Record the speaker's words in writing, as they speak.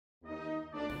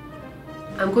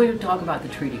I'm going to talk about the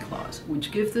treaty clause,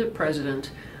 which gives the president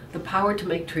the power to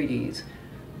make treaties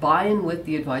by and with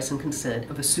the advice and consent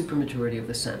of a supermajority of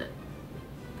the Senate.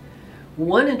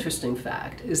 One interesting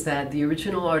fact is that the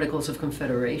original Articles of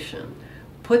Confederation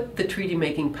put the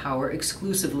treaty-making power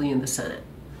exclusively in the Senate.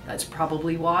 That's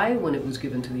probably why, when it was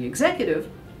given to the executive,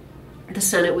 the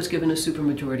Senate was given a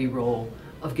supermajority role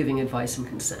of giving advice and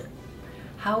consent.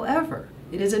 However,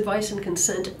 it is advice and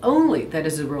consent only that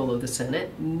is the role of the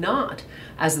Senate, not,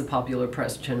 as the popular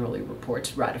press generally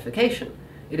reports, ratification.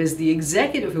 It is the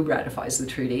executive who ratifies the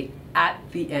treaty at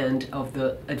the end of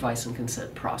the advice and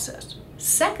consent process.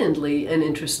 Secondly, and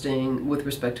interesting with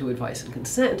respect to advice and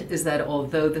consent, is that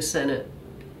although the Senate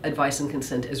advice and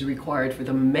consent is required for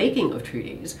the making of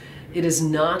treaties, it is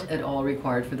not at all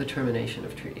required for the termination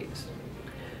of treaties.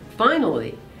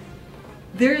 Finally,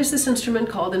 there is this instrument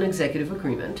called an executive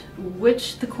agreement,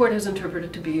 which the court has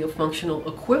interpreted to be a functional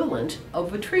equivalent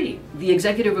of a treaty. The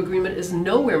executive agreement is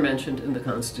nowhere mentioned in the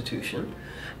Constitution,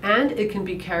 and it can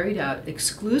be carried out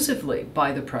exclusively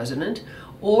by the president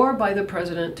or by the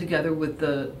president together with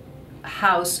the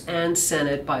House and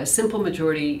Senate by a simple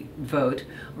majority vote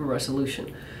or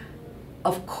resolution.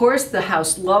 Of course, the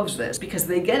House loves this because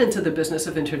they get into the business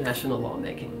of international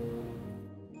lawmaking.